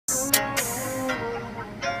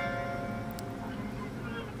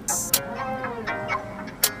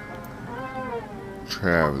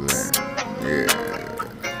Traveling, yeah,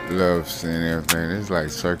 love seeing everything. It's like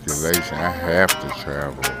circulation. I have to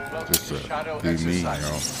travel just to be me, you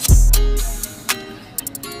know.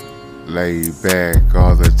 Laid back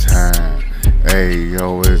all the time. Hey,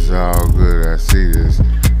 yo, it's all good. I see this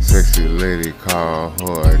sexy lady, call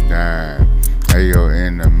her a dime. Hey, yo,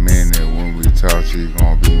 in a minute when we talk, she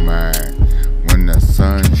gon' be mine. When the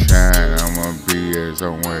sun shine, I'ma be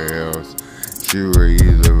somewhere else. She will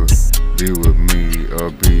either be with me or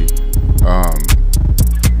be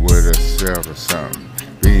with herself or something.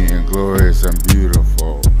 Being glorious and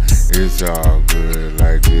beautiful, it's all good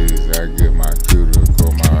like this. I get my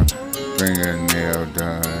cuticle, my fingernail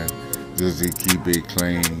done, just to keep it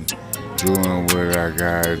clean. Doing what I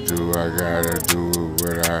gotta do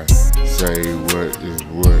what I say, what is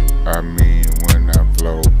what I mean when I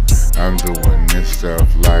flow. I'm doing this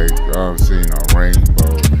stuff like I'm seeing a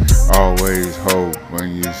rainbow. Always hope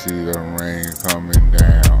when you see the rain coming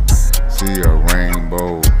down. See a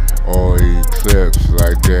rainbow or eclipse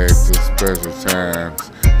like that to special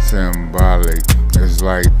times. Symbolic, it's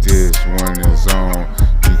like this when it's on.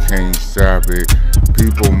 You can't stop it.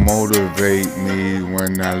 People motivate me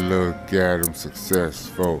when I look at them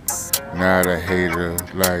successful. Not a hater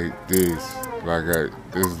like this.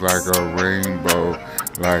 It's like a rainbow.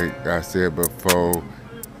 Like I said before,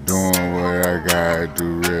 doing what I gotta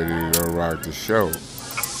do, ready to rock the show.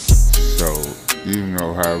 So, you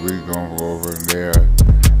know how we gon' go over there.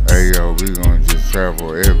 Hey yo, we gon' just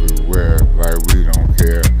travel everywhere like we don't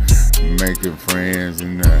care. Making friends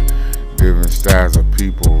in the different styles of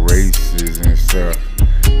people, races and stuff.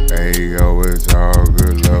 Hey yo, it's all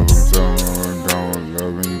good, love them, someone don't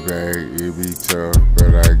love me back. It be tough,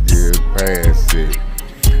 but I get past it.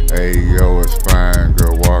 Hey yo, it's fine,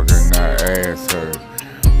 girl walking, I ask her,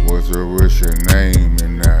 what's your name?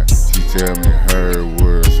 And she tell me her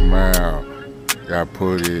with a smile. I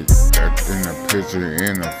put it in a picture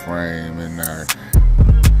in a frame, and I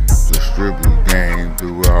distribute game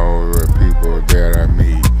to all the people that I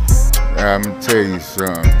meet. I'ma tell you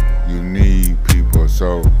something, you need people,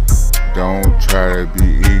 so don't try to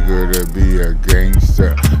be eager to be a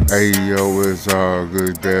gangster. Hey yo, it's all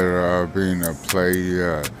good, better off being a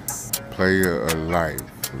player of life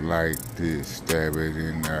like this. Stab it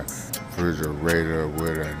in the refrigerator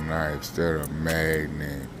with a knife instead of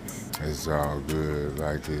magnet. It's all good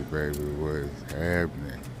like this, baby. What's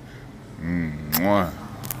happening? Mwah.